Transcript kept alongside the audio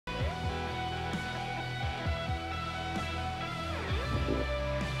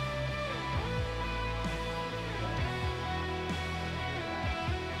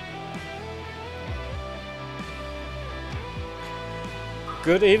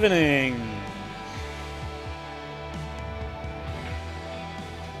Good evening.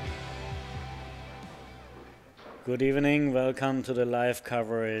 Good evening, welcome to the live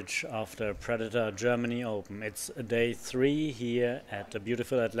coverage of the Predator Germany Open. It's day 3 here at the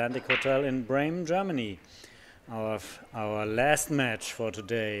beautiful Atlantic Hotel in Bremen, Germany. Our last match for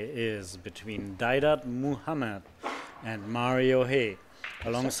today is between Daydat Muhummed and Mario He.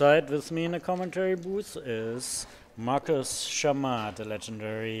 Alongside with me in the commentary booth is Marcus Schamat, the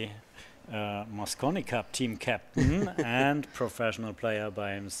legendary Mosconi Cup team captain and professional player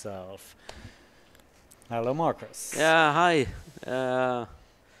by himself. Hello, Marcus. Yeah, hi.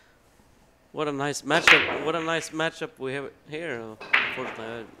 What a nice matchup! What a nice matchup we have here.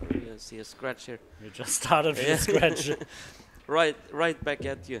 Unfortunately, I see a scratch here. You just started with a scratch. Right back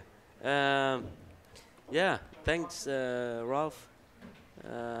at you. Yeah, thanks, Ralph.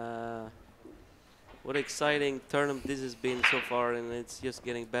 What exciting tournament this has been so far, and it's just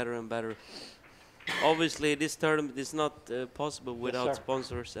getting better and better. Obviously, this tournament is not possible without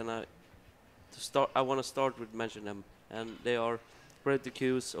sponsors, and I want to start with mention them, and they are Predator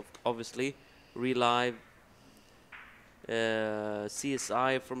Qs, obviously, Relive,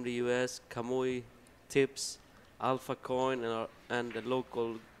 CSI from the US, Kamui, Tips, Alpha Coin, and the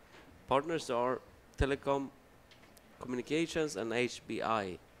local partners are Telecom, Communications, and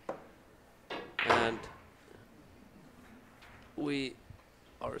HBI. And we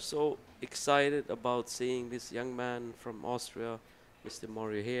are so excited about seeing this young man from Austria, Mr.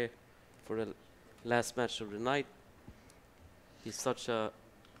 Mario here, for the last match of the night. He's such a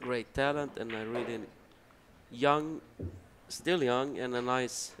great talent and a really young, still young, and a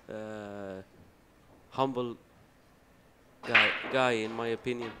nice, humble guy in my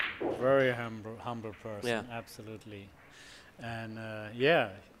opinion. Very humble person, yeah. Absolutely. And yeah,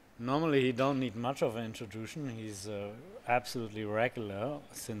 normally he don't need much of an introduction. He's absolutely regular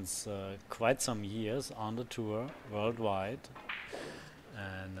since quite some years on the tour worldwide.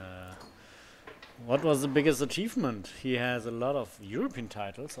 And what was the biggest achievement? He has a lot of European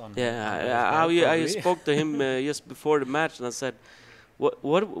titles on. Yeah, I spoke to him just before the match, and I said,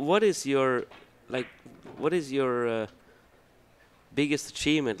 "What is your biggest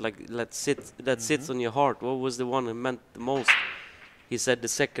achievement? Like that sits on your heart. What was the one that meant the most?" He said the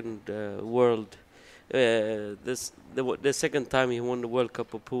second world, the second time he won the World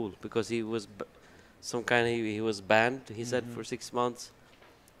Cup of Pool, because he was he was banned. He said for 6 months.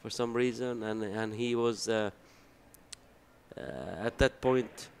 For some reason, and he was at that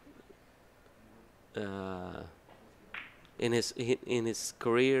point in his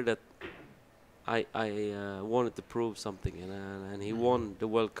career that I wanted to prove something, and he won the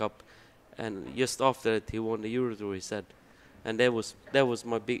World Cup, and just after that he won the Euro Tour, he said, and that was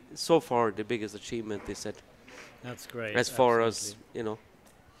my so far the biggest achievement, he said. That's great. As far as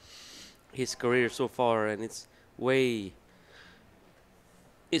his career so far, and it's way.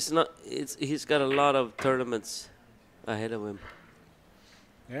 He's got a lot of tournaments ahead of him.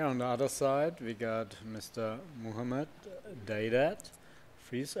 Yeah, on the other side we got Mr. Muhummed Daydat.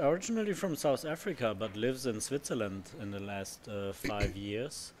 He's originally from South Africa but lives in Switzerland in the last 5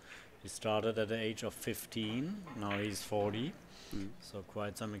 years. He started at the age of 15, now he's 40, so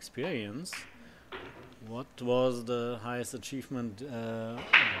quite some experience. What was the highest achievement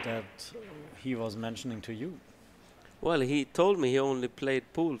that he was mentioning to you? Well, he told me he only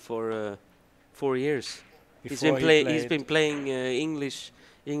played pool for 4 years. He's been playing English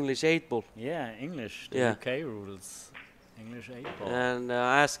 8-ball. Yeah, English, the UK rules. English 8-ball. And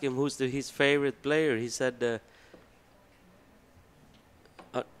I asked him who's his favorite player. He said the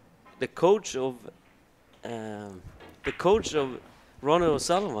coach of Ronnie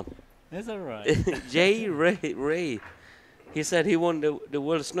O'Sullivan. Is that right? Jay Ray. He said he won the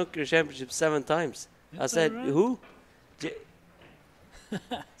World Snooker Championship 7 times. I said, right? Who?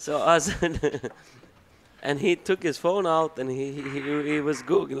 So I said, and he took his phone out and he was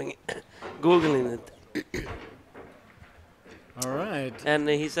googling it. All right. And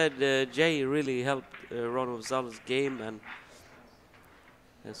he said Jay really helped Ron Gonzalez's game and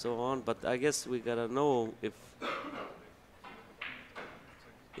so on. But I guess we gotta know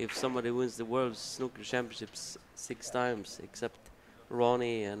if somebody wins the World Snooker Championships 6 times, except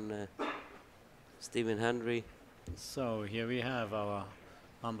Ronnie and Stephen Hendry. So here we have our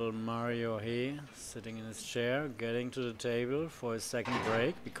humble Mario He sitting in his chair, getting to the table for his second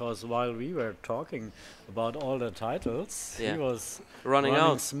break, because while we were talking about all the titles, he was running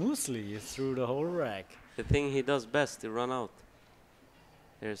out smoothly through the whole rack. The thing he does best, to run out.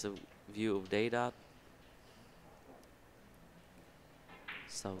 There's a view of Daydat,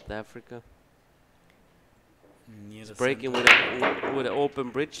 South Africa. Near He's the breaking center. with an open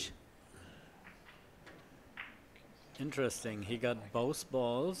bridge. Interesting. He got both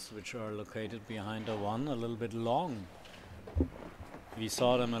balls, which are located behind the one, a little bit long. We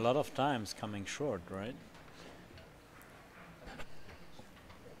saw them a lot of times coming short, right?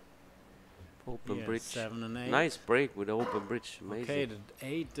 Open Yeah, bridge. 7 and 8. Nice break with the open bridge. Amazing. Okay, the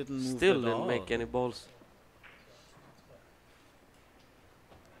 8 didn't move Still at didn't all. make any balls.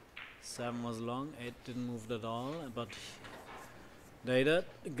 7 was long, 8 didn't move at all, but Daydat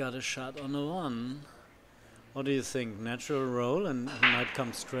got a shot on the 1. What do you think? Natural roll and he might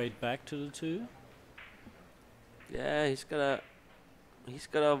come straight back to the 2? Yeah, he's gotta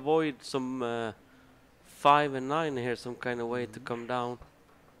avoid some 5 and 9 here some kind of way to come down.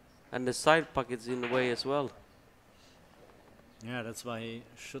 And the side pocket's in the way as well. Yeah, that's why he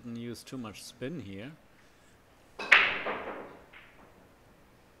shouldn't use too much spin here.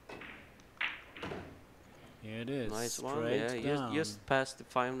 Here it is. Nice one. Straight Yeah, down. just past the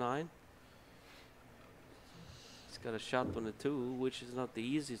 5-9. He's got a shot on the 2, which is not the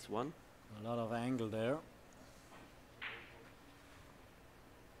easiest one. A lot of angle there.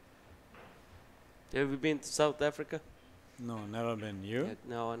 Have you been to South Africa? No, never been. You? Yeah,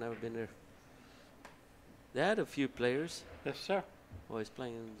 no, I've never been there. They had a few players. Yes, sir. Oh, he's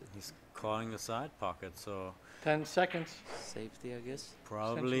playing He's calling the side pocket, so 10 seconds. safety, I guess.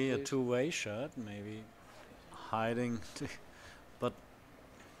 probably a please. two-way shot, maybe hiding. But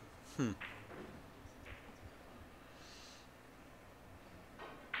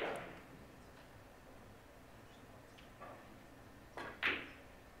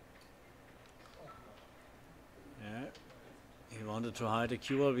yeah, he wanted to hide a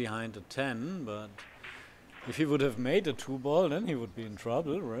cue ball behind a 10, but if he would have made a 2 ball, then he would be in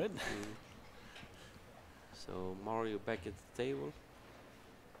trouble, right? So Mario back at the table.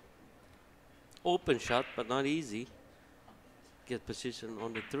 Open shot, but not easy. Get position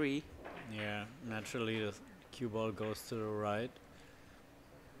on the 3. Yeah, naturally the cue ball goes to the right.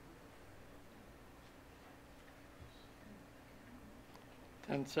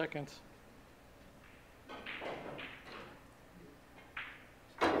 Ten seconds.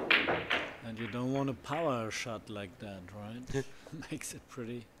 And you don't want a power shot like that, right? Makes it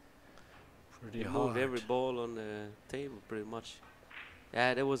pretty He hard. moved every ball on the table pretty much.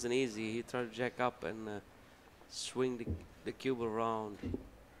 Yeah, that wasn't easy. He tried to jack up and swing the cube around.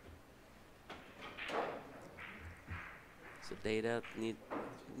 So Daydat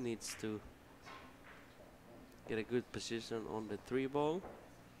needs to get a good position on the 3 ball.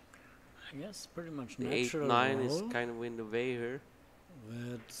 I guess pretty much The natural 8-9 is roll kind of in the way here.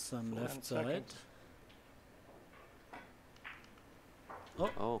 with some 1 left side. second.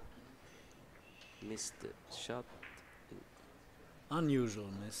 Oh, missed the shot. Unusual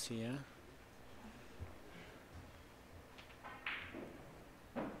miss here.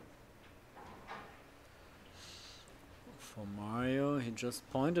 For Mario, he just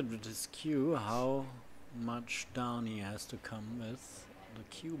pointed with his cue how much down he has to come with the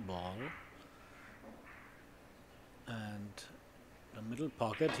cue ball. And the middle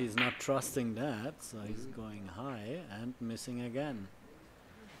pocket, he's not trusting that, so he's going high and missing again.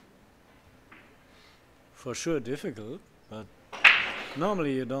 For sure difficult, but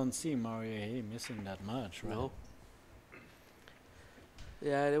normally you don't see Mario here missing that much, right? No.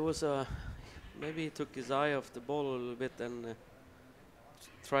 Yeah, there was a maybe he took his eye off the ball a little bit and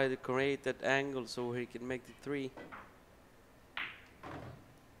tried to create that angle so he can make the 3.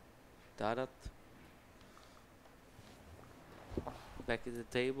 Daydat back at the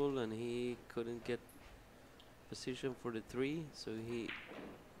table and he couldn't get position for the 3, so he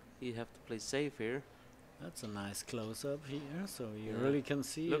have to play safe here. That's a nice close-up here, so you Yeah. really can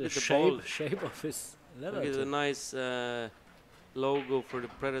see Look the at the ball. shape of his leather Look at the tip. nice logo for the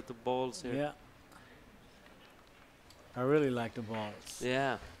Predator balls here. Yeah. I really like the balls.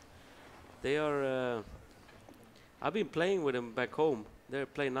 Yeah, they are. I've been playing with them back home. They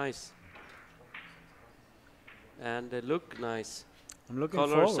play nice, and they look nice. I'm looking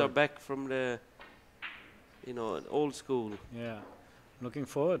Colors are forward. back from the, old school. Yeah. Looking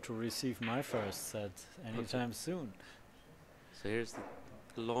forward to receive my first set anytime soon. So here's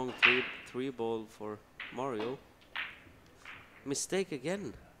the long three ball for Mario. Mistake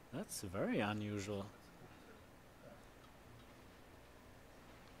again. That's very unusual.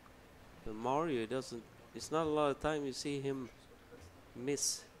 But Mario doesn't. It's not a lot of time you see him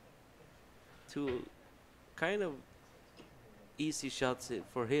miss 2 kind of easy shots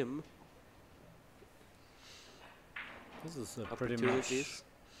for him. This is a pretty much Opportunities.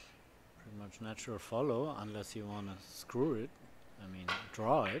 natural follow, unless you want to screw it. I mean,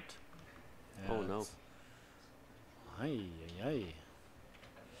 draw it. Yeah, Oh, no. it's Ay, ay, ay.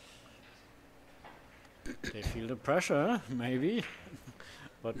 They feel the pressure, maybe.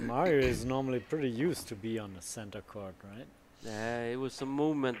 But Mario is normally pretty used to be on the center court, right? Yeah, it was some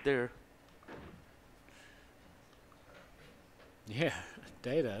movement there. Yeah,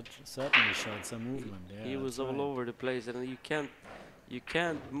 Daydat certainly showed some movement. He was all over the place, and you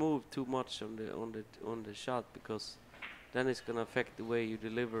can't move too much on the shot, because then it's gonna affect the way you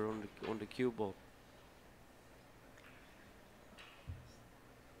deliver on the cue ball.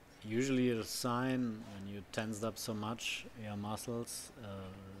 Usually a sign when you tensed up so much your muscles,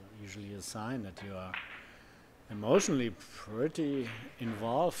 usually a sign that you are emotionally pretty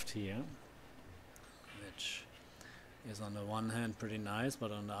involved here, which is on the one hand pretty nice,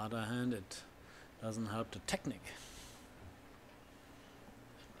 but on the other hand it doesn't help the technique.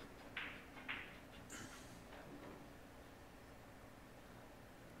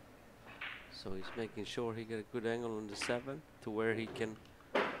 So he's making sure he get a good angle on the 7 to where he can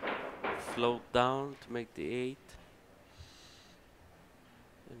float down to make the 8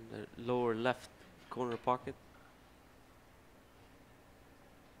 in the lower left corner pocket.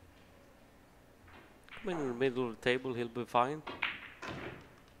 Come in the middle of the table, he'll be fine.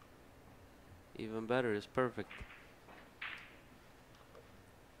 Even better, is perfect.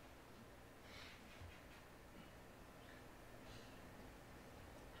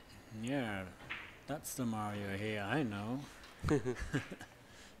 Yeah, that's the Mario here, I know.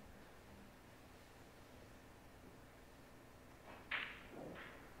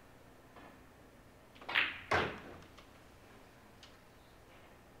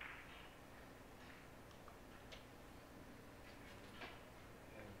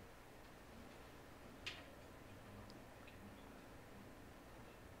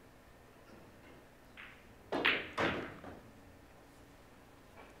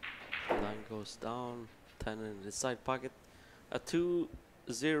 Goes down, 10 in the side pocket. A 2-0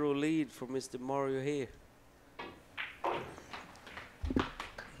 lead for Mr. Mario here.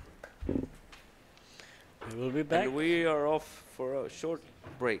 We will be back. And we are off for a short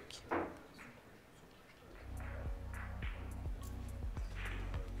break.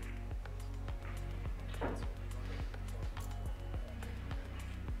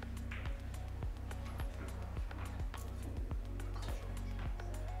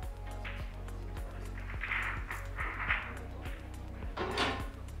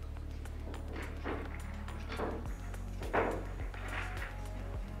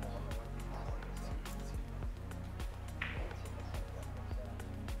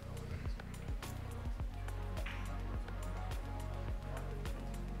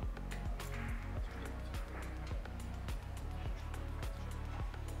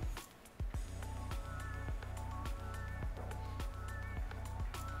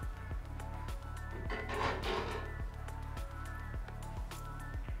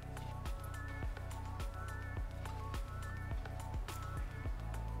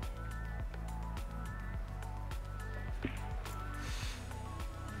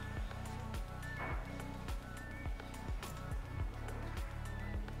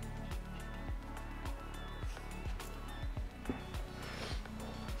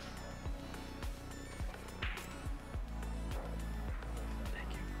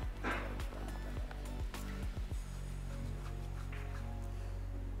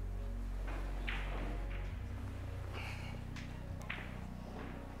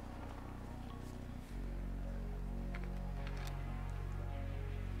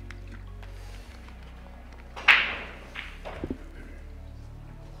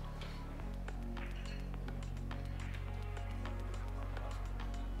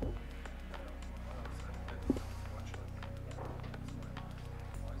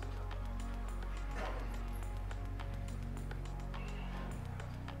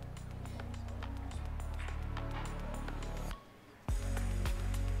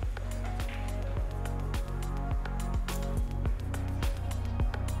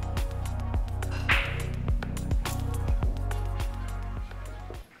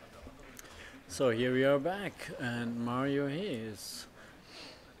 So here we are back, and Mario here is,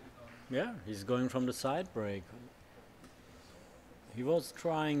 yeah, he's going from the side break. He was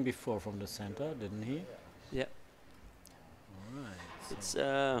trying before from the center, didn't he? Yeah. Alright. It's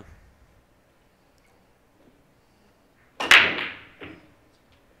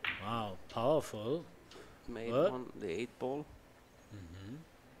wow, powerful. made What? on the 8 ball.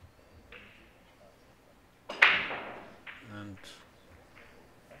 And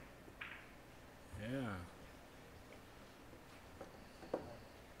yeah,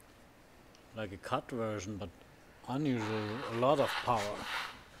 like a cut version, but unusual, a lot of power.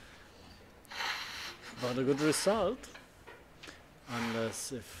 But a good result.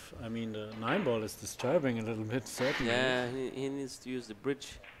 Unless if, I mean, the 9 ball is disturbing a little bit, certainly. Yeah, he needs to use the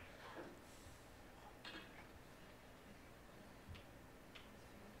bridge.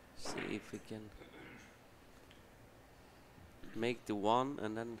 See if we can make the 1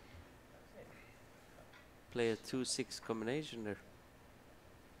 and then play a 2-6 combination there.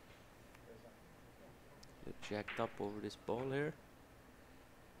 Get jacked up over this ball here.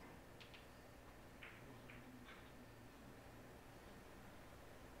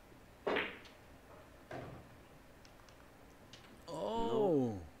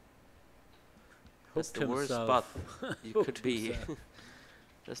 Oh! That's Hooked the worst himself. spot you Hooked could be. himself.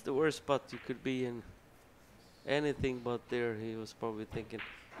 That's the worst spot you could be in. Anything but there, he was probably thinking.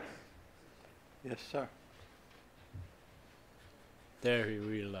 Yes, sir. There he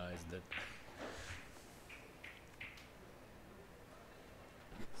realized it.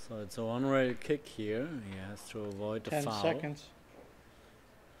 So it's a one-rail kick here. He has to avoid the 10 foul. seconds.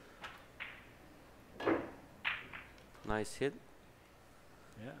 Nice hit.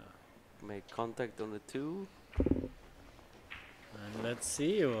 Yeah. Made contact on the 2. And let's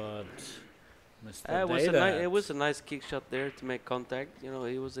see what Mr. It was a nice kick shot there to make contact. You know,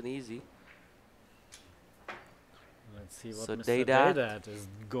 it wasn't easy. Let's see what So Mr. Daydat. Daydat is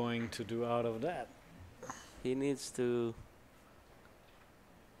going to do out of that. He needs to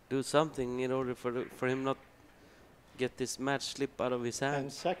do something in order for him not get this match slip out of his 10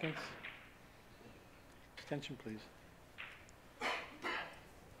 hands. seconds. Extension, please.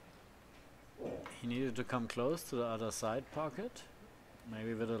 He needed to come close to the other side pocket,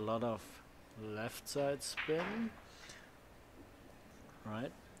 maybe with a lot of left side spin.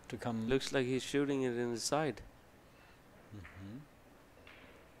 Right, to come. Looks like he's shooting it in the side. Mhm.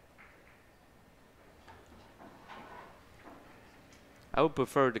 I would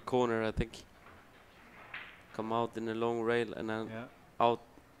prefer the corner, I think. Come out in a long rail and then Yeah, out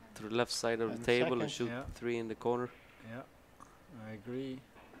to the left side of the 10 table and seconds. shoot Yeah. 3 in the corner, yeah, I agree.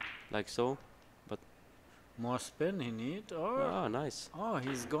 like so. More spin he need, or Oh, nice. oh,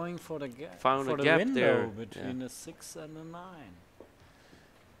 he's going for the gap. Found for a the gap window there. between Yeah. the 6 and the 9.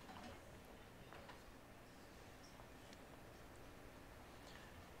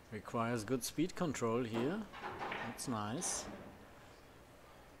 Requires good speed control here. That's nice.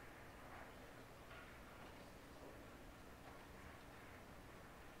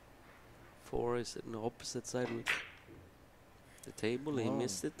 Four is on the opposite side of the table. He Whoa.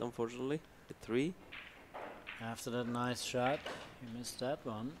 missed it, unfortunately. The 3. After that nice shot, he missed that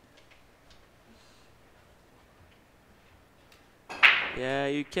one. Yeah,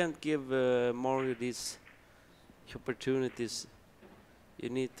 you can't give Mario these opportunities. You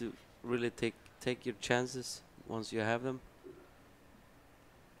need to really take your chances once you have them.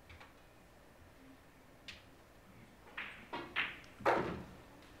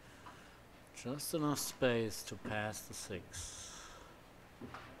 Just enough space to pass the 6.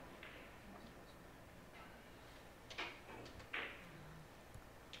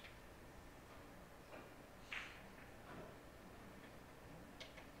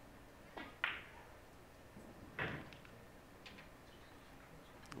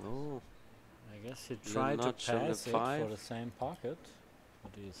 Oh, I guess he Little tried to notch on the pass it 5. for the same pocket.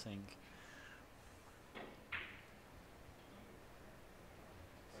 What do you think?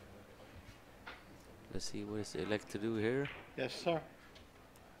 let's see what does he elect to do here. Yes, sir.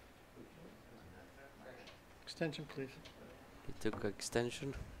 Extension, please. He took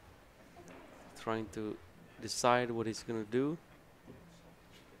extension, trying to decide what he's gonna do.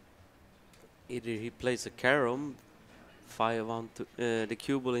 Either he plays a carom, 5 onto the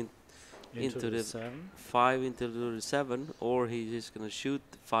cue ball into the 7. 5 into the 7, or he's just gonna shoot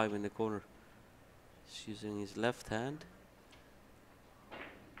 5 in the corner. He's using his left hand.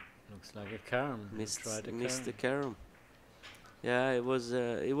 Looks like a carom. He Missed tried a the carom. carom. Yeah, it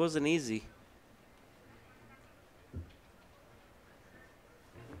wasn't easy.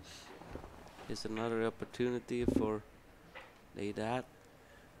 Here's another opportunity for Daydat.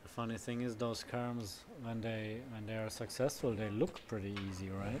 The funny thing is, those caroms, when they are successful, they look pretty easy,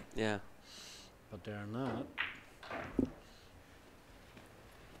 right? Yeah. But they're not.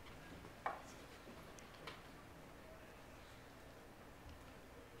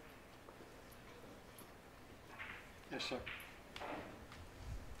 Yes, sir.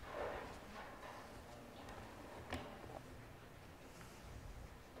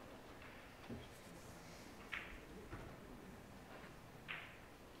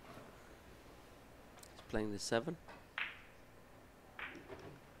 He's playing the 7.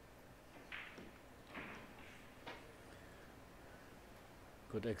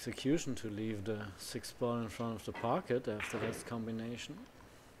 Good Good execution to leave the 6th ball in front of the pocket after this combination.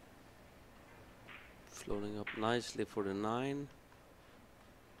 Floating up nicely for the 9.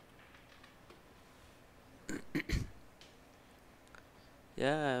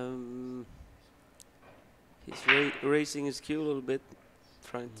 Yeah, he's raising his cue a little bit,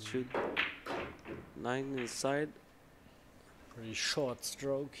 trying to shoot 9 inside. Pretty short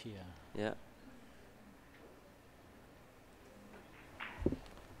stroke here. Yeah.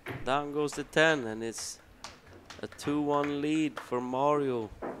 Down goes the 10, and it's a 2-1 lead for Mario.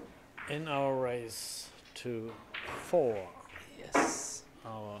 In our race to 4. Yes.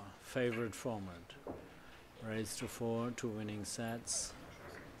 Our favorite format. Race to 4, 2 winning sets.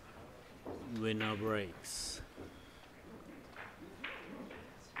 Winner breaks.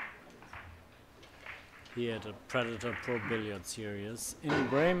 Here at the Predator Pro Billiard Series in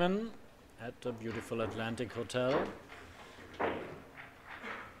Bremen at the beautiful Atlantic Hotel.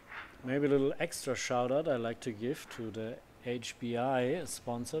 Maybe a little extra shout out I like to give to the HBI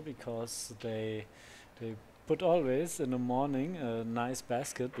sponsor, because they put always in the morning a nice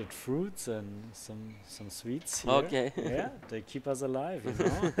basket with fruits and some sweets here. Okay. Yeah, they keep us alive, you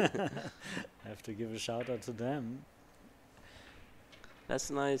know. I have to give a shout out to them. That's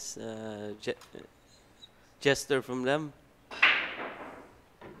nice gesture from them.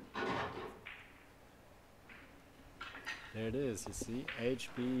 There it is, you see,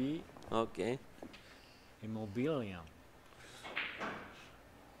 HBE Okay. Immobilien.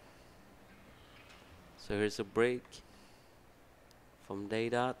 So here's a break from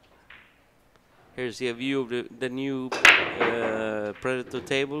Daydat. Here's a view of the new Predator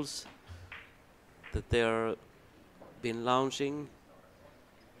tables that they are been launching.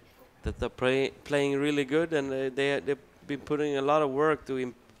 That they're playing really good, and they've been putting a lot of work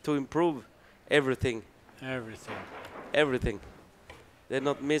to improve everything. Everything. They're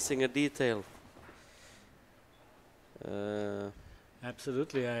not missing a detail.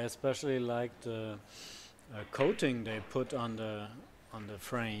 Absolutely, I especially like the coating they put on the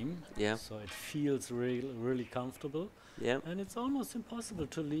frame. Yeah. So it feels really comfortable. Yeah. And it's almost impossible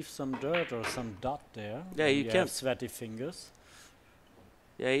to leave some dirt or some dot there. Yeah, when you have can. sweaty fingers.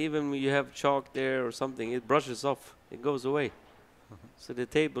 Yeah, even when you have chalk there or something, it brushes off. It goes away. So the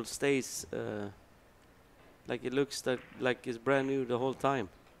table stays like it looks like it's brand new the whole time.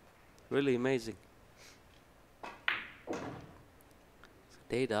 Really amazing.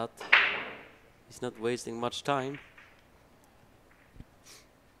 Daydat, he's not wasting much time.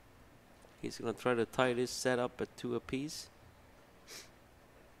 He's gonna try to tie this setup at 2 apiece.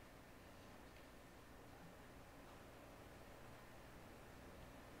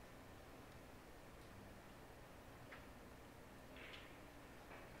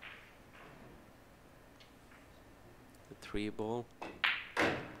 The 3 ball,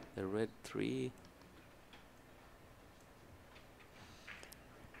 the red 3.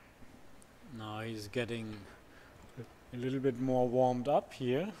 Now he's getting a little bit more warmed up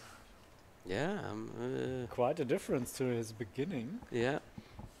here. Yeah, Quite a difference to his beginning. yeah.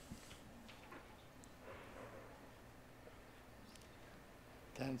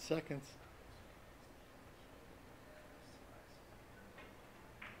 Ten seconds.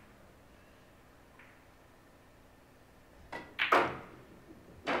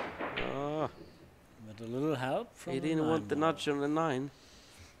 With a little help from He the didn't want 9 the ball. nudge on the 9.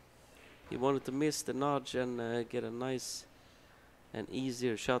 He wanted to miss the nudge and get a nice and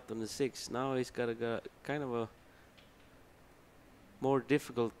easier shot on the 6. Now he's got a kind of a more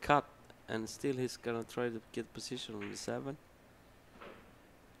difficult cut, and still he's gonna try to get position on the 7.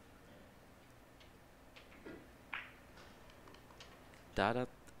 Daydat.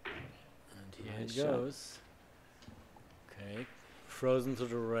 And here Nice it shot. goes. Okay, frozen to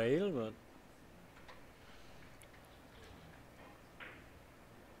the rail, but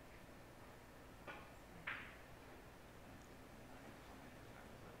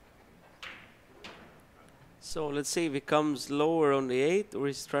So let's see if he comes lower on the 8 or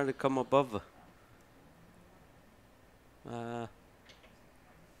he's trying to come above. 10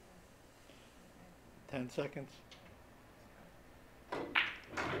 seconds.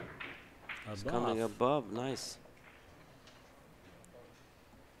 He's coming above, nice.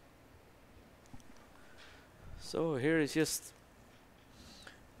 So here is just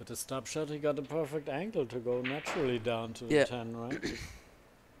with the stop shot he got a perfect angle to go naturally down to Yeah. the 10, right?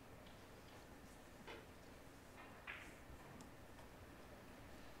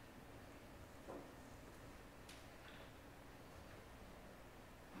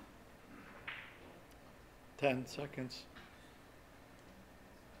 Ten seconds.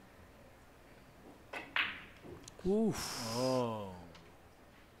 Oof. Oh.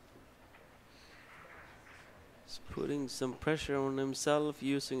 putting some pressure on himself,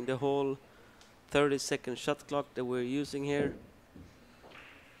 using the whole 30-second shot clock that we're using here.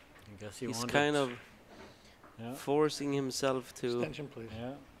 I guess he He's wanted kind of yeah. forcing himself to Extension, please.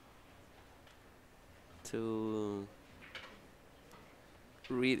 Yeah.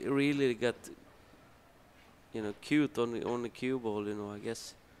 really get, you know, cute on the cue ball. You know, I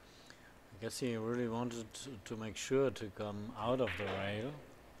guess. I guess he really wanted to make sure to come out of the rail.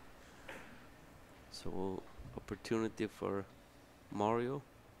 So opportunity for Mario.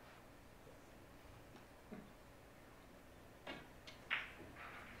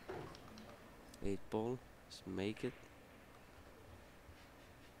 Eight ball, just make it.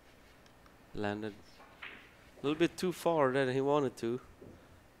 Landed a little bit too far than he wanted to.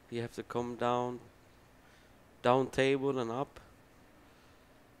 You have to come down table and up.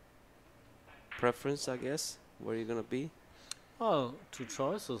 Preference, I guess, where you're gonna be. Well, two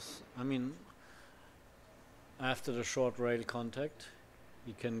choices. I mean, after the short rail contact,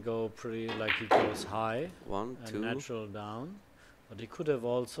 he can go pretty, like he goes high One, and two, natural down. But he could have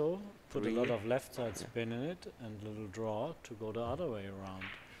also put a lot three. of left side Yeah. spin in it and little draw to go the other way around.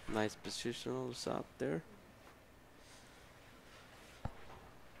 nice positional shot there.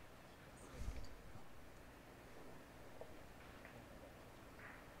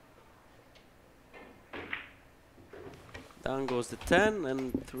 Down goes the 10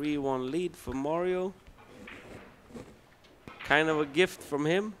 and 3-1 lead for Mario. Kind of a gift from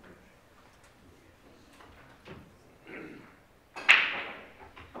him.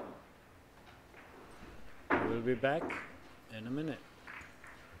 We'll be back in a minute.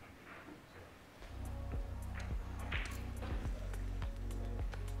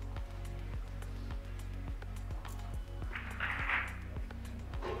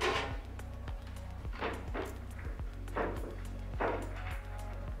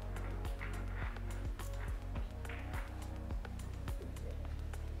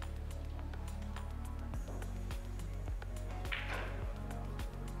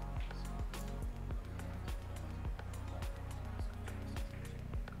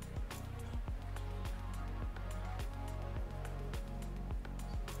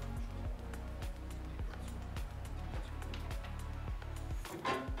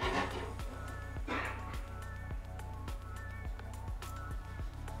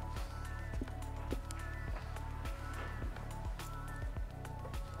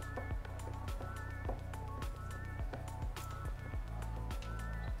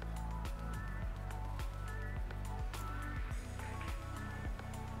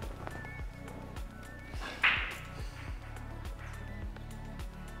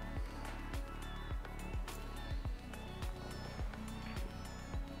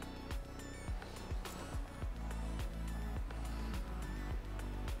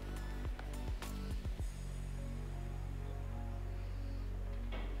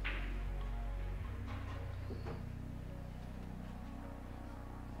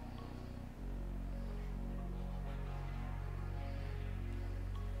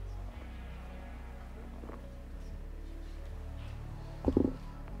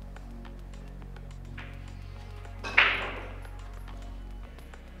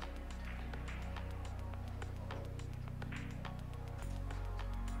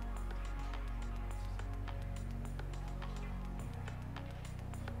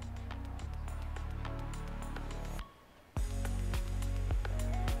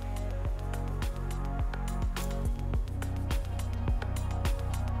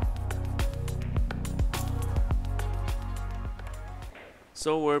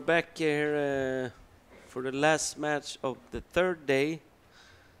 So we're back here for the last match of the third day.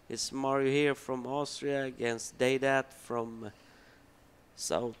 It's Mario here from Austria against Daydat from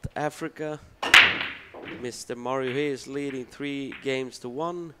South Africa. Mr. Mario here is leading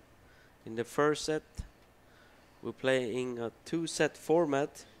 3-1 in the first set. We're playing a 2-set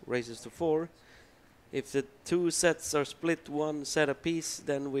format, races to 4. If the 2 sets are split 1 set apiece,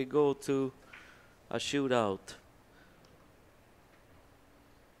 then we go to a shootout.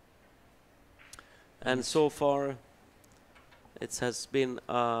 And so far, it has been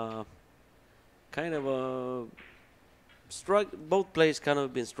kind of a struggle. Both players kind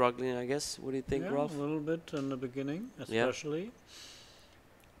of been struggling, I guess. What do you think, Yeah, Ralph? a little bit in the beginning, especially.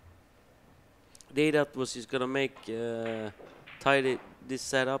 Daydat was just gonna make tie this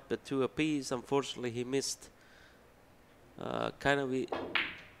setup at 2 apiece. Unfortunately, he missed kind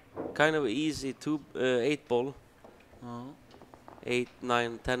of easy 8 ball. Oh. 8,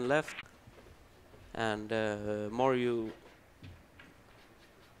 9, 10 left. And Mario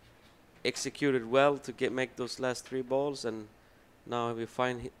executed well to make those last 3 balls, and now we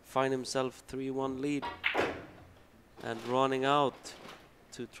find himself 3-1 lead. and running out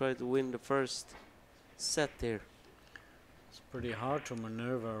to try to win the first set here. It's pretty hard to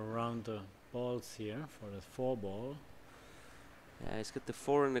maneuver around the balls here for the 4-ball. Yeah, he's got the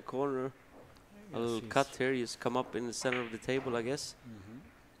 4 in the corner. A little cut here. He's come up in the center of the table, I guess.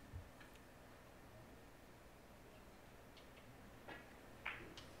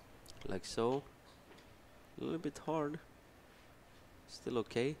 Like so. A little bit hard. Still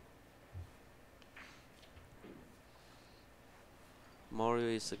okay. Mario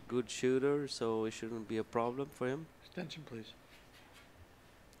is a good shooter, so it shouldn't be a problem for him. Extension, please.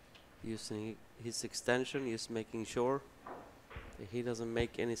 Using his extension, he's making sure that he doesn't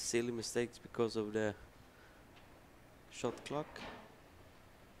make any silly mistakes because of the shot clock.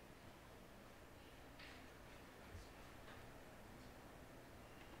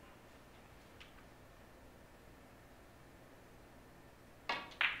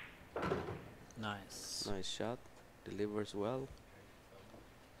 Nice. Nice shot. Delivers well.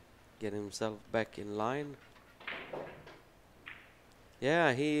 Get himself back in line.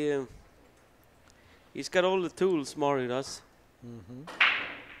 Yeah, he's got all the tools Mario does.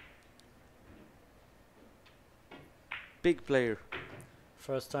 Big player.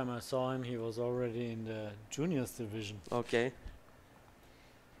 First time I saw him, he was already in the juniors division. Okay.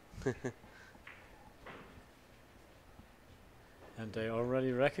 And they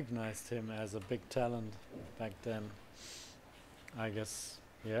already recognized him as a big talent back then. I guess,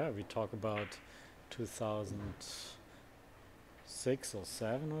 yeah, we talk about 2006 or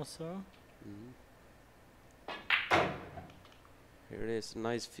 7 or so. Here it is,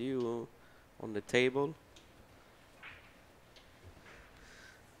 nice view on the table.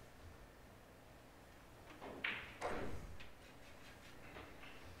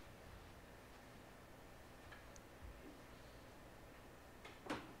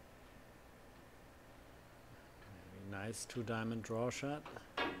 Nice 2-diamond draw shot.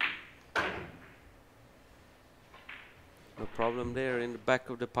 No problem there in the back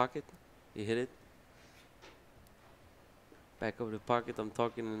of the pocket. He hit it. Back of the pocket, I'm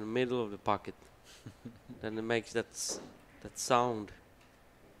talking in the middle of the pocket. Then it makes that sound.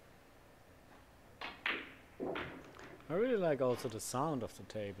 I really like also the sound of the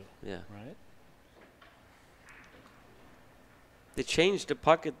table. Yeah. Right? They changed the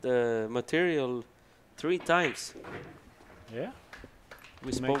pocket material 3 times. Yeah.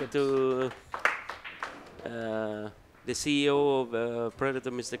 We spoke to the CEO of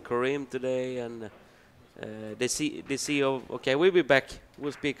Predator, Mr. Karim, today, and the CEO. Okay, we'll be back.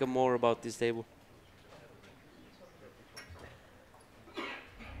 We'll speak more about this table.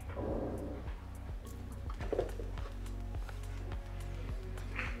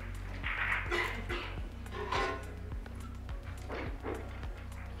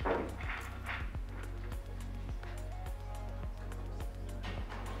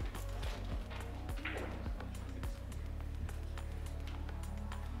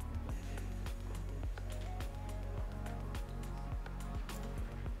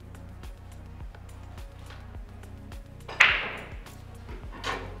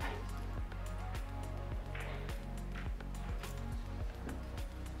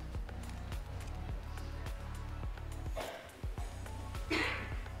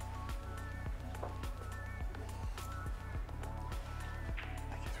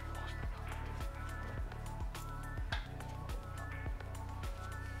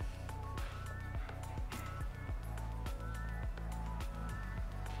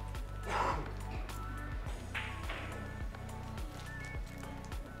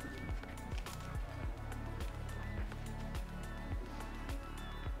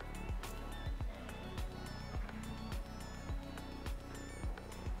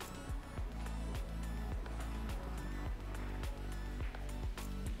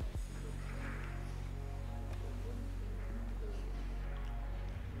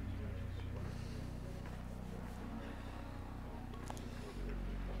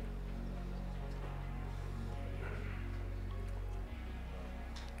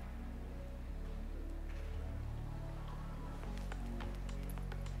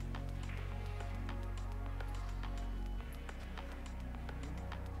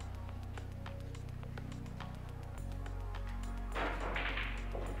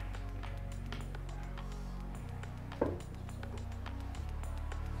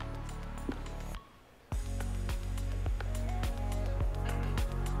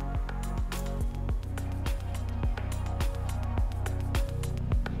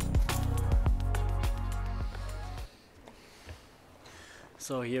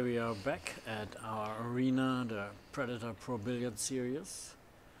 So here we are back at our arena, the Predator Pro Billiard Series.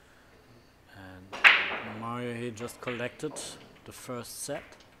 And Mario, he just collected the first set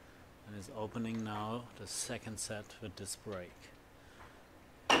and is opening now the second set with this break.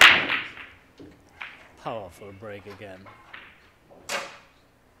 Powerful break again.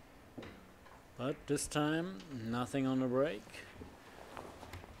 But this time, nothing on the break.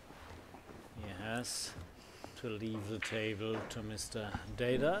 He has to leave the table to Mr.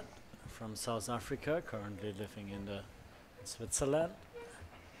 Daydat from South Africa, currently living in Switzerland.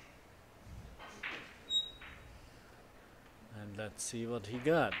 And let's see what he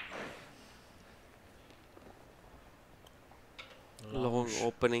got. Long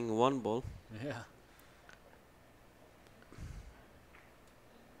opening 1 ball. Yeah.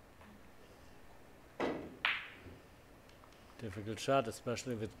 Difficult shot,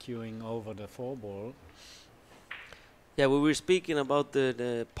 especially with queuing over the 4 ball. Yeah, we were speaking about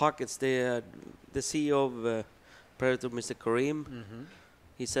the pockets. The CEO of Predator, Mr. Kareem,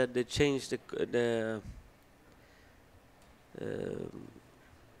 he said they changed the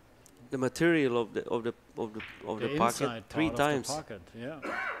material of the pocket 3 times, pocket, yeah.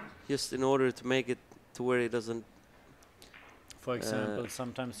 just in order to make it to where it doesn't. For example,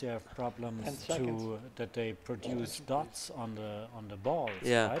 sometimes you have problems that they produce dots on the balls,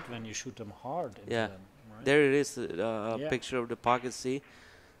 right? When you shoot them hard into them. Right? There it is, a picture of the pocket C.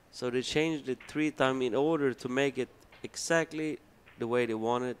 So they changed it 3 times in order to make it exactly the way they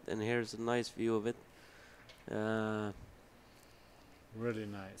want it. And here's a nice view of it. Really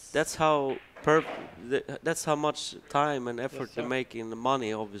nice. That's how that's how much time and effort they make in the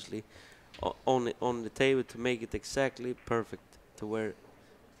money, obviously, on the table to make it exactly perfect to where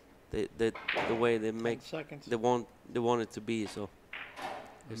the way they make they want it to be. So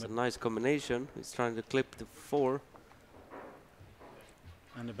it's a nice combination. He's trying to clip the 4.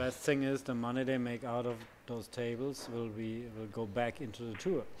 And the best thing is the money they make out of those tables will go back into the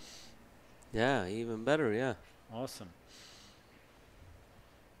tour. Yeah, even better. Yeah. Awesome.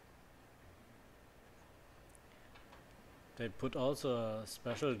 They put also a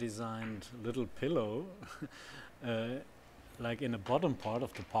special designed little pillow like in the bottom part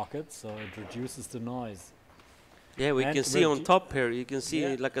of the pocket, so it reduces the noise. Yeah, we can see on top here, you can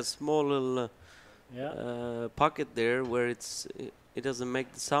see like a small little pocket there where it doesn't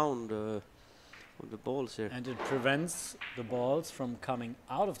make the sound of the balls here. And it prevents the balls from coming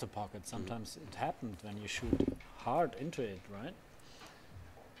out of the pocket. Sometimes it happens when you shoot hard into it, right?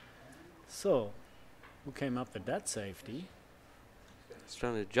 So, who came up with that safety? He's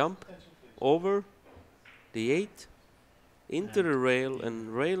trying to jump over the 8 into the rail,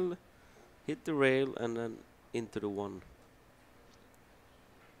 and hit the rail, and then into the 1.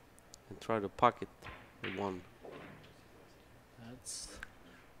 And try to pocket the 1. That's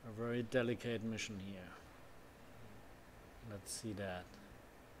a very delicate mission here. Let's see that.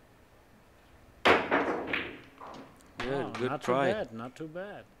 Yeah, Oh, good not try. Too bad, not too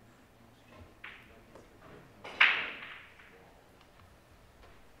bad.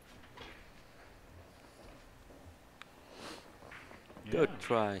 Good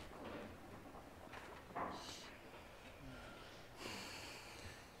try.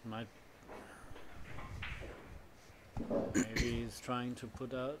 Maybe he's trying to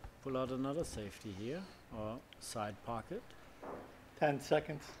pull out another safety here, or side pocket. 10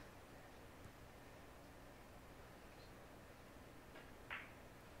 seconds.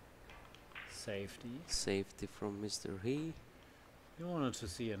 Safety from Mr. He. You wanted to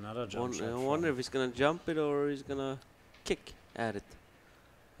see another jump shot. I wonder if he's gonna jump it or he's gonna kick at it.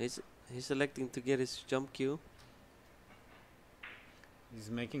 He's electing to get his jump cue. He's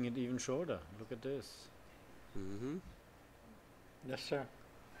making it even shorter. Look at this. Yes, sir.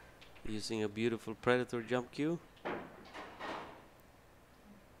 Using a beautiful Predator jump cue.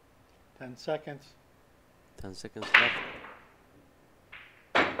 10 seconds. 10 seconds left.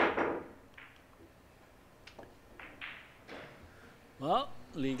 Well,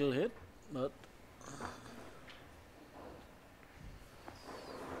 legal hit, but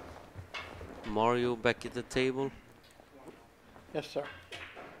Mario back at the table. Yes, sir.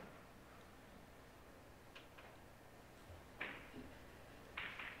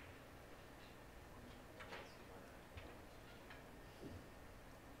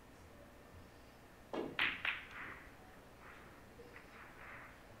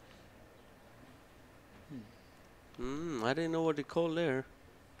 I didn't know what he called there.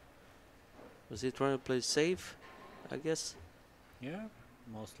 Was he trying to play safe, I guess? yeah,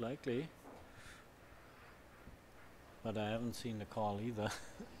 most likely. But I haven't seen the call either.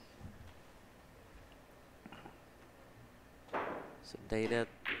 So Daydat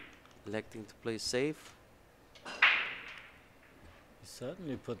electing to play safe. He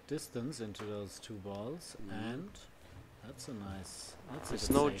certainly put distance into those two balls, and that's a nice. That's There's a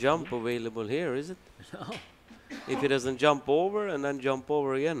good no safety. jump available here, is it? No. If he doesn't jump over and then jump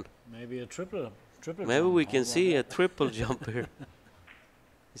over again. Maybe a triple. Maybe jump. we How can about see a that? triple jump here.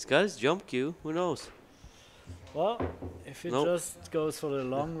 This guy's jump cue, who knows? Well, if it Nope. just goes for the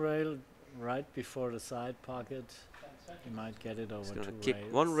long rail right before the side pocket, he might get it over He's gonna two kick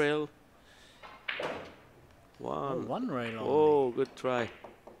rails. one rail. Oh, One. one rail only. Oh, good try.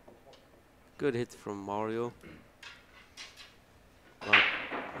 Good hit from Mario. But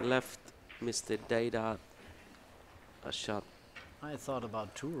left Mr. Daydat a shot. I thought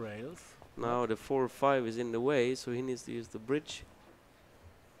about two rails. Now the 4-5 is in the way, so he needs to use the bridge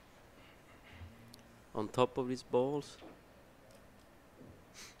on top of these balls.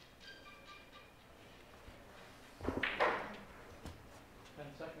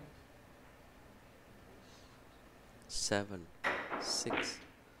 Seconds. 7, 6.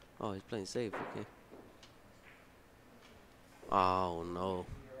 Oh, he's playing safe, okay. Oh no.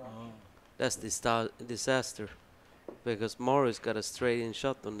 Oh. That's disaster. Because Morris got a straight in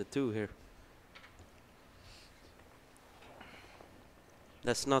shot on the 2 here.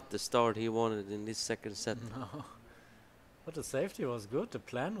 That's not the start he wanted in this second set. No. But the safety was good, the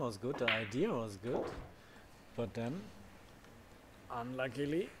plan was good, the idea was good. But then,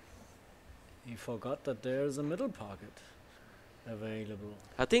 unluckily, he forgot that there's a middle pocket available.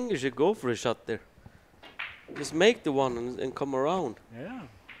 I think you should go for a shot there. Just make the one and come around, Yeah,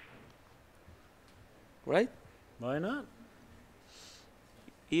 right? why not?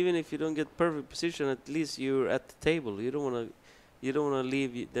 Even if you don't get perfect position, at least you're at the table. You don't wanna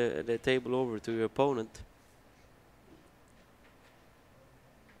leave the table over to your opponent.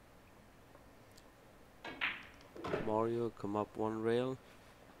 Mario come up one rail.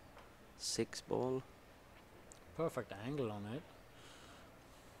 6 ball. Perfect angle on it.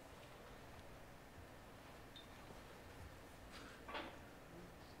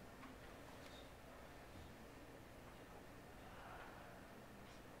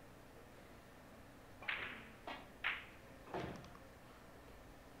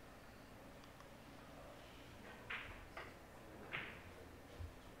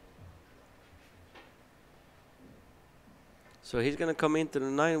 So he's gonna come into the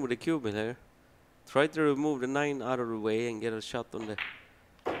 9 with the cube in here. Try to remove the 9 out of the way and get a shot on the.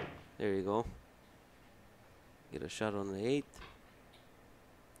 There you go. Get a shot on the 8.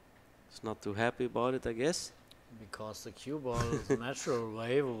 He's not too happy about it, I guess. Because the cue ball's natural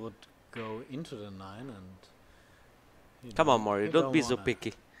wave would go into the 9 and... you Come on, don't- Mario, you don't be so wanna-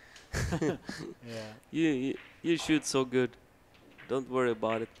 picky. Yeah. You shoot so good. Don't worry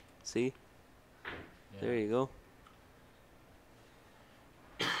about it. See? Yeah. There you go.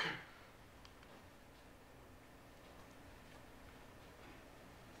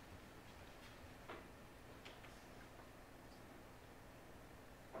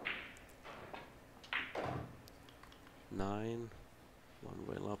 Nine. One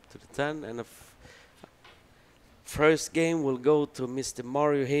rail up to the 10. And first game will go to Mr.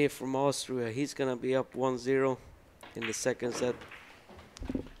 Mario here from Austria. He's going to be up 1-0 in the second set.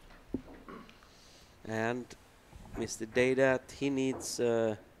 And Mr. Daydat, he needs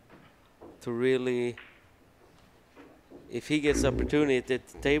to really, if he gets opportunity at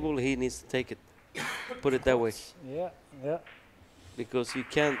the table, he needs to take it. Put it that way. Yeah, yeah. Because you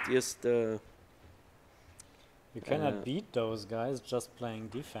can't just... You cannot beat those guys just playing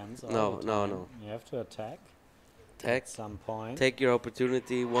defense all No, the no, time. no. You have to attack Take, at some point. take your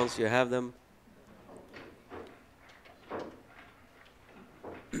opportunity once you have them.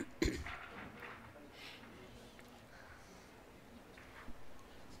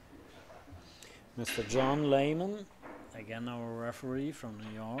 Mr. John Lehman, again our referee from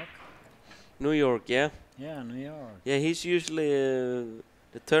New York. New York, yeah? Yeah, New York. Yeah, he's usually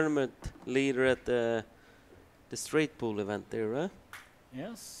the tournament leader at the straight pool event there, huh?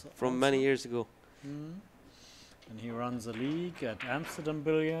 Yes. From many also. years ago. Mm. And he runs a league at Amsterdam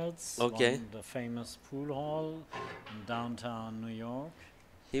Billiards, Okay. the famous pool hall in downtown New York.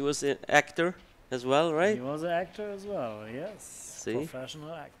 He was an actor as well, right? He was an actor as well, yes. See?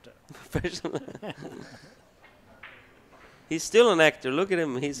 Professional actor. Professional. He's still an actor. Look at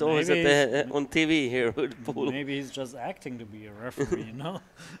him. He's always at Maybe the on TV here with the pool. Maybe he's just acting to be a referee, you know?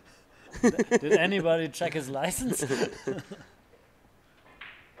 Did anybody check his license?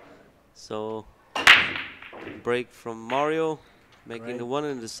 So, break from Mario, making Great. the 1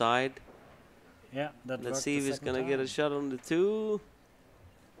 in the side. Yeah, that Let's worked see the if he's second gonna get a time. shot on the 2.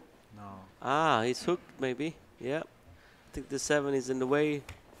 No. Ah, he's hooked maybe. Yeah. I think the 7 is in the way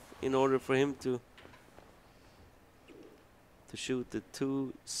in order for him to to shoot the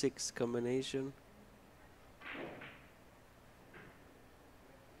 2-6 combination.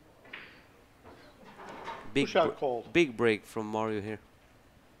 Push out cold. Big break from Mario here.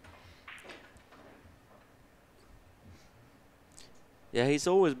 Yeah, he's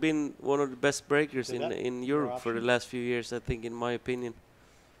always been one of the best breakers in Europe for the last few years, I think, in my opinion.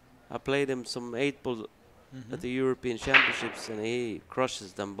 I played him some 8-ball at the European Championships, and he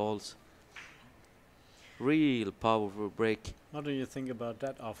crushes them balls. Real powerful break. What do you think about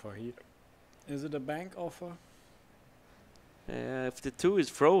that offer here? Is it a bank offer? If the 2 is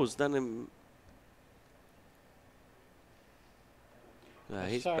froze, then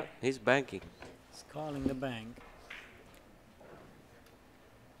he's banking. He's calling the bank.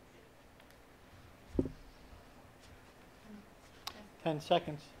 Ten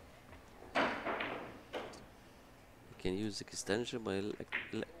seconds. You can use the extension by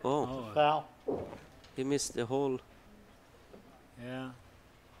oh, Foul. he missed the hole. Yeah.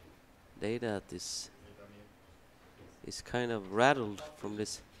 Daydat is kind of rattled from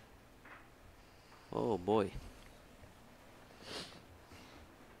this. Oh boy.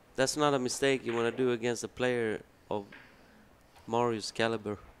 That's not a mistake you want to do against a player of Mario's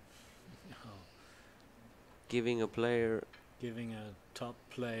caliber. No. Giving a player Giving a top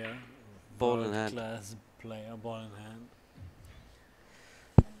player, ball in hand. class player, ball in hand.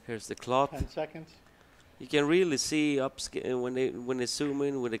 Here's the cloth. 10 seconds. You can really see when they zoom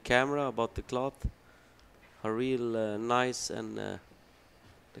in with the camera about the cloth, how real nice, and the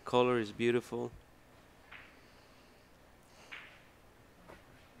color is beautiful.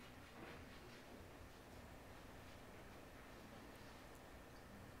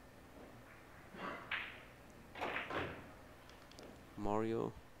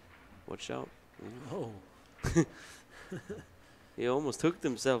 Mario, watch out. Oh. He almost hooked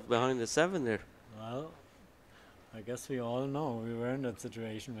himself behind the 7 there. Well, I guess we all know we were in that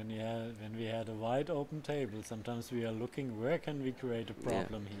situation when we had a wide open table. Sometimes we are looking where can we create a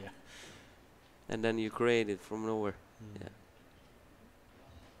problem here. And then you create it from nowhere. Yeah.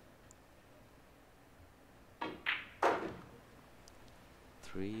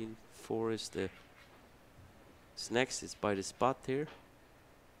 3, 4 is the next is by the spot here.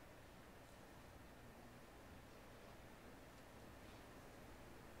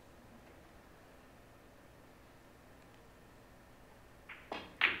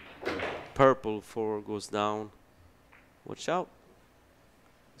 Purple 4 goes down. Watch out.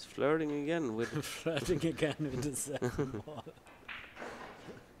 He's flirting again with flirting again with the 7 ball.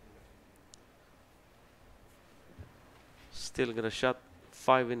 Still got a shot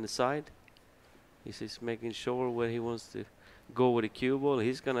 5 in the side. He's just making sure where he wants to go with the cue ball.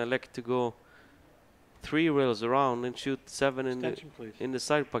 He's gonna elect to go 3 rails around and shoot 7 in the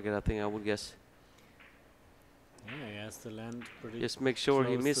side pocket, I think, I would guess. Yeah, he has to land pretty. Just make sure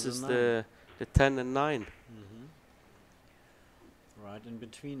he misses the 10 and 9. Right in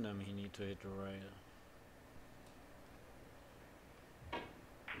between them, he need to hit the rail.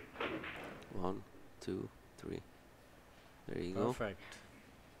 1, 2, 3. There you go. Perfect.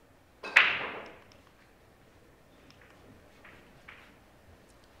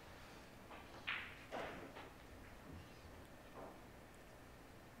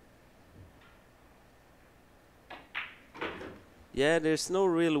 Yeah, there's no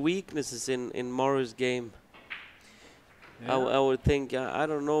real weaknesses in Mario's game. Yeah. I would think. I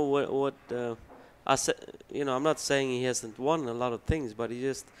don't know what I'm not saying he hasn't won a lot of things, but he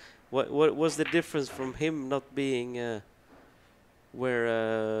just what was the difference from him not being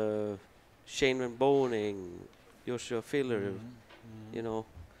where Shane Van Boning, Joshua Filler, you know,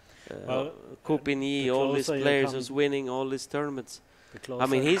 Coupigny, all these players who's winning all these tournaments. I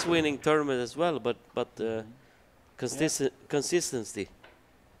mean, he's winning tournaments as well, but consistency.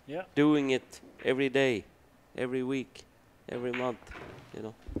 Yeah. Doing it every day, every week, every month, you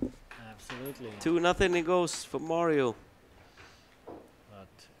know. Absolutely. 2-0 it goes for Mario. But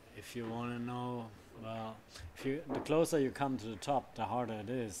if you want to know, well, the closer you come to the top, the harder it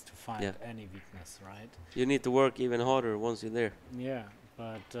is to find any weakness, right? You need to work even harder once you're there. Yeah,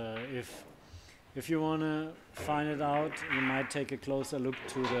 but if you want to find it out, you might take a closer look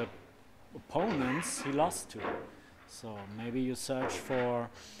to the opponents he lost to. So maybe you search for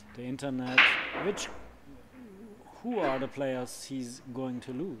the internet, who are the players he's going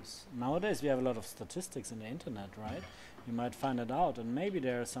to lose. Nowadays we have a lot of statistics in the internet, right? You might find it out, and maybe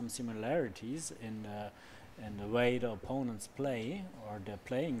there are some similarities in the way the opponents play or their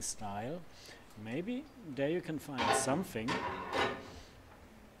playing style. Maybe there you can find something.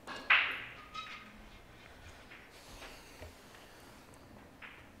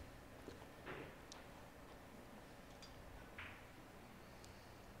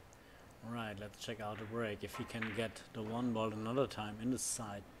 let's check out a break. If he can get the one ball another time in the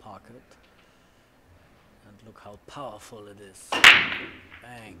side pocket. And look how powerful it is.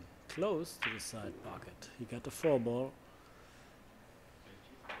 Bang. Close to the side pocket. He got the 4 ball.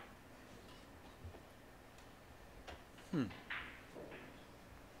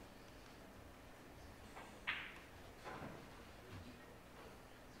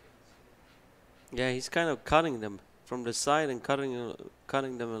 Yeah, he's kind of cutting them from the side and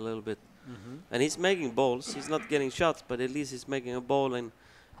cutting them a little bit. And he's making balls. He's not getting shots, but at least he's making a ball and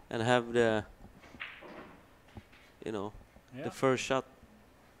have the, you know, the first shot.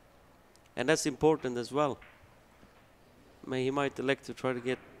 And that's important as well. He might elect to try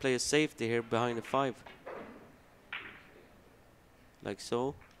to play a safety here behind the 5. Like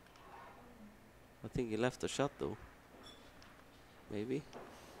so. I think he left a shot though. Maybe.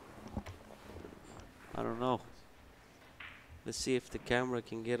 I don't know. Let's see if the camera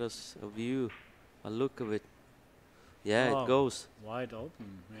can get us a view, a look of it. Yeah, Oh, it goes. wide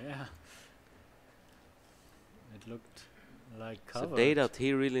open, yeah. It looked like So covered. Daydat,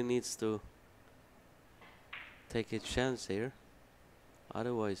 he really needs to take a chance here.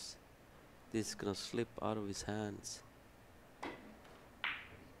 Otherwise, this is gonna slip out of his hands.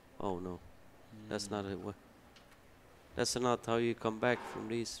 Oh no, that's not it. That's not how you come back from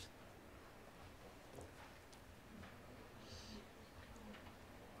these.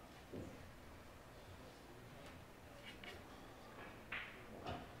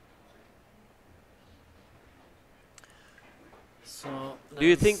 So Do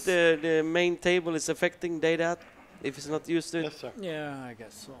you think the main table is affecting Daydat if it's not used to it? Yes, sir. yeah, I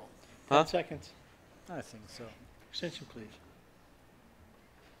guess so. 10 Huh? seconds. I think so. Extension, please.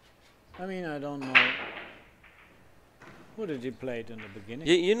 I mean, I don't know. Who did he play it in the beginning?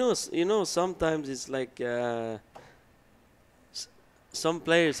 You know, sometimes it's like some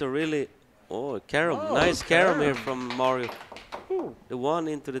players are really. Oh, carom, Oh, nice carom here carom. from Mario. The 1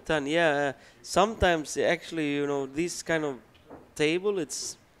 into the 10. Yeah, sometimes actually, you know, this kind of table,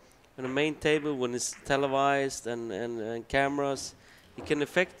 it's on the main table when it's televised and cameras, it can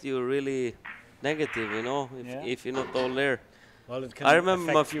affect you really negative, you know, if you're not all there. Well, it can I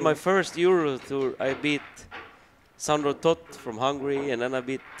remember affect you. my first Euro tour, I beat Sandro Tott from Hungary, and then I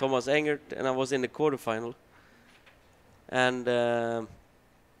beat Thomas Engert, and I was in the quarterfinal. And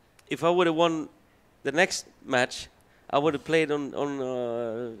if I would have won the next match, I would have played on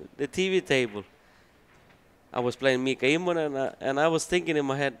the TV table. I was playing Mika Immonen, and I was thinking in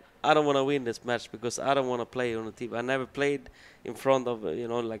my head, I don't want to win this match because I don't want to play on the TV. I never played in front of, you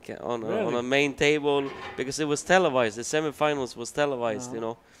know, like on a main table because it was televised. The semifinals was televised, you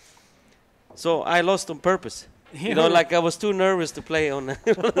know. So I lost on purpose. You know, like I was too nervous to play on.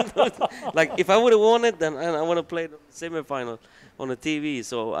 Like if I would have won it, then I would have played on the semifinal on the TV.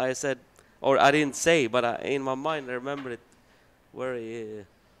 So I said, or I didn't say, but in my mind I remember it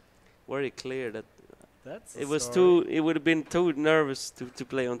very clear that That's it was it would have been too nervous to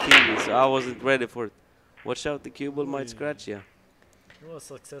play on TV, so I wasn't ready for it. Watch out, the cue ball might scratch you. You were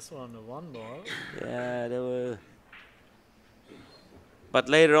successful on the 1 ball. Yeah, they were. But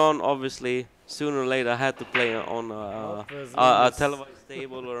later on, obviously, sooner or later, I had to play on a televised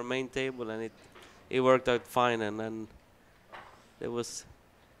table or a main table, and it worked out fine. And then there was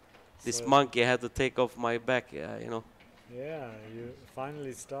this monkey I had to take off my back, you know. Yeah, you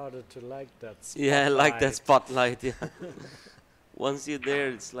finally started to like that spotlight. Yeah, I like that spotlight. Yeah. Once you're there,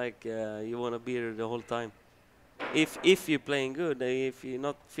 it's like you want to be there the whole time. If you're playing good, if you're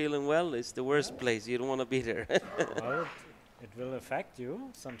not feeling well, it's the worst place. You don't want to be there. Well, it will affect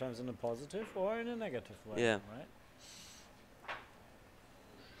you, sometimes in a positive or in a negative way, Yeah. right?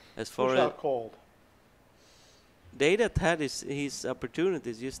 As far Push as out cold. Daydat had his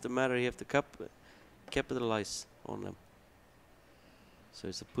opportunities, just a matter you have to capitalize on them. So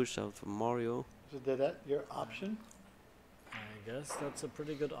it's a push out from Mario. So did that your option? I guess that's a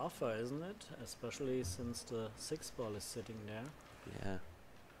pretty good offer, isn't it? Especially since the 6 ball is sitting there. Yeah.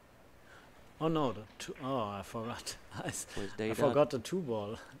 Oh no, the 2. Oh, I forgot. With I Daydat. forgot the 2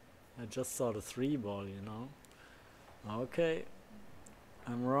 ball. I just saw the 3 ball, you know. Okay,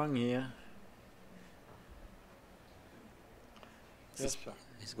 I'm wrong here. Yes, sir.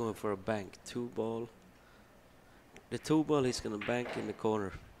 He's going for a bank. 2 ball. The 2 ball he's going to bank in the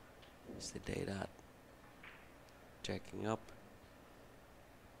corner. It's the Daydat. Checking up.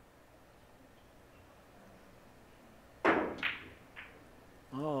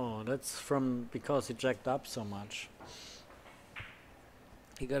 Oh, that's from because he jacked up so much.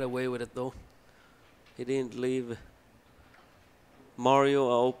 He got away with it though. He didn't leave Mario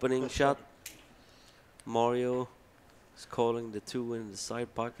a opening Yes, sir. shot. Mario is calling the 2 in the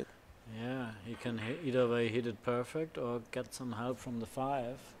side pocket. Yeah, he can either way hit it perfect or get some help from the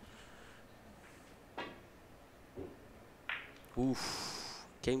 5. Oof.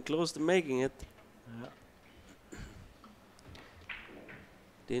 Came close to making it. Yeah.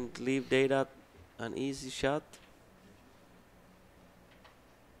 Didn't leave Daydat an easy shot.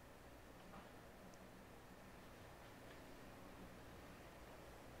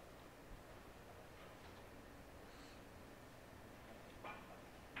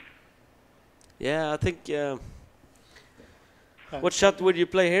 Yeah, I think. What shot would you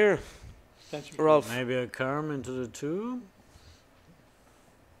play here, Attention, Ralph? Maybe a carom into the 2.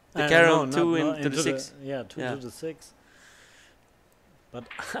 The No, carom not 2 not into the 6. Yeah, 2 Yeah. to the 6. But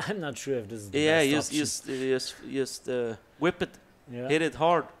I'm not sure if this is the Yeah, best option. just whip it, Yeah. hit it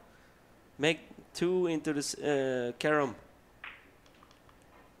hard, make 2 into the carom.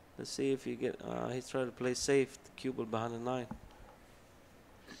 Let's see if you get. He's trying to play safe. The cue ball behind the 9.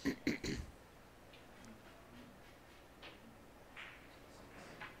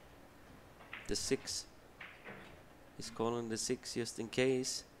 The 6. He's calling the 6 just in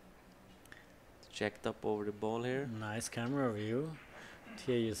case. Checked up over the ball here. Nice camera view.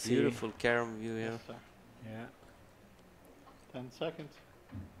 Here you see. Beautiful carom view here. Yes, sir. Yeah. 10 seconds.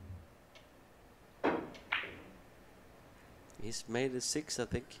 He's made a 6, I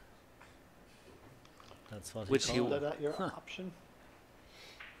think. That's what Which he he called. Is that your Huh. option?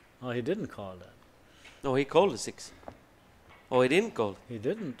 Oh, he didn't call that. No, he called the 6. Oh, he didn't call. He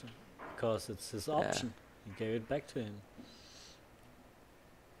didn't, because it's his option. He gave it back to him.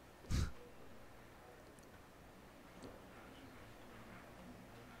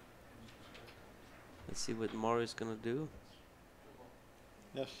 Let's see what Mario's gonna do.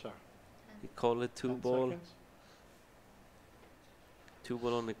 Yes, sir. He called it 2 10 ball. seconds. 2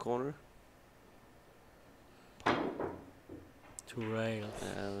 ball on the corner. 2 rails.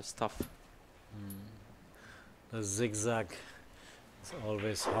 It was tough. The zigzag is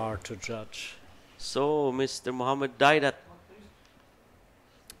always hard to judge. So, Mr. Muhummed Daydat.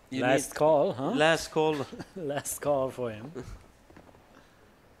 You Last call, huh? last call. Last call for him.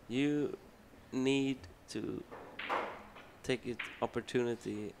 You need to take it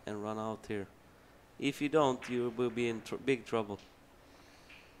opportunity and run out here. If you don't, you will be in big trouble.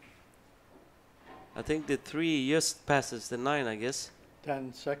 I think the 3 just passes the 9, I guess.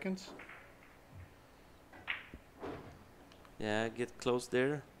 10 seconds. Yeah, get close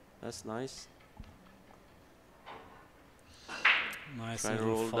there. That's nice. Nice Try to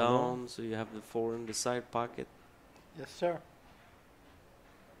little roll follow. down so you have the 4 in the side pocket. Yes, sir.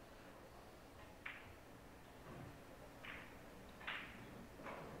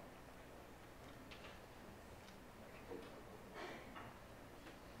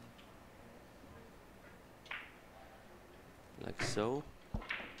 Like so.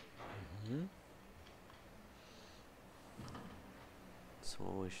 Mhm. So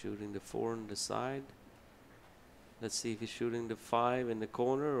we're shooting the 4 on the side. Let's see if he's shooting the 5 in the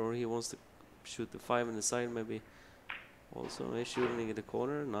corner or he wants to shoot the 5 in the side maybe. Also, he's shooting in the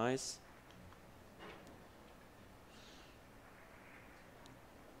corner. Nice.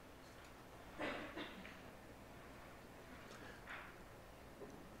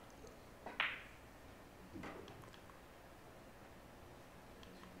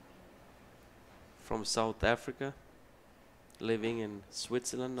 From South Africa, living in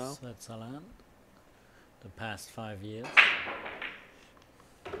Switzerland now. Switzerland. The past 5 years.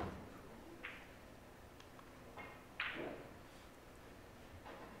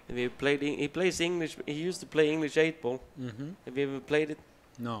 Have you played? He plays English. He used to play English 8 ball. Mm-hmm. Have you ever played it?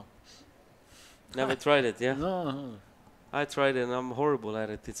 No. Never tried it, yeah. No. I tried it and I'm horrible at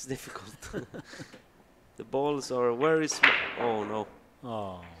it. It's difficult. The balls are very small. Oh no.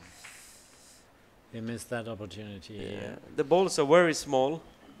 Oh. He missed that opportunity. Yeah. The balls are very small,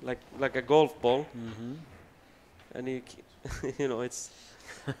 like a golf ball, Mm-hmm. and you know it's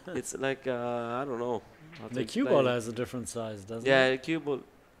like I don't know. how to The cue explain ball it. has a different size, doesn't Yeah, it? the cue ball.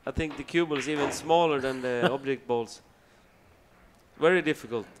 I think the cue ball is even smaller than the object balls. Very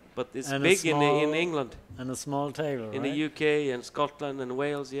difficult, but it's And a big in small England, And a small table, in right? the UK and Scotland and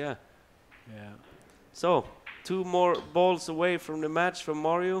Wales. Yeah. Yeah. So 2 more balls away from the match from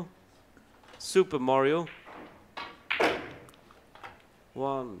Mario. Super Mario.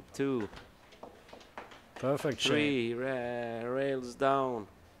 1, 2, Perfect shape. 3. Rails down.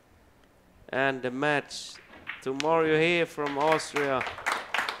 And the match to Mario here from Austria.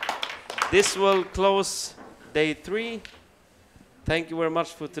 This will close day 3. Thank you very much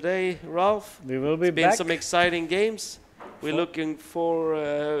for today, Ralph. We will be It's been back. some exciting games. We're For- looking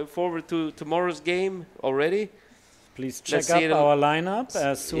forward to tomorrow's game already. Please Let's check see it up on- our lineup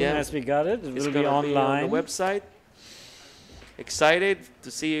as soon Yeah. as we got it. It It's will be gonna online. on the website. Excited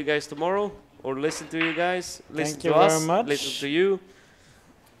to see you guys tomorrow, or listen to you guys. Listen Thank you to us. very much. Listen to you.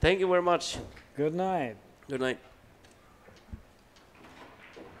 Thank you very much. Good night. Good night.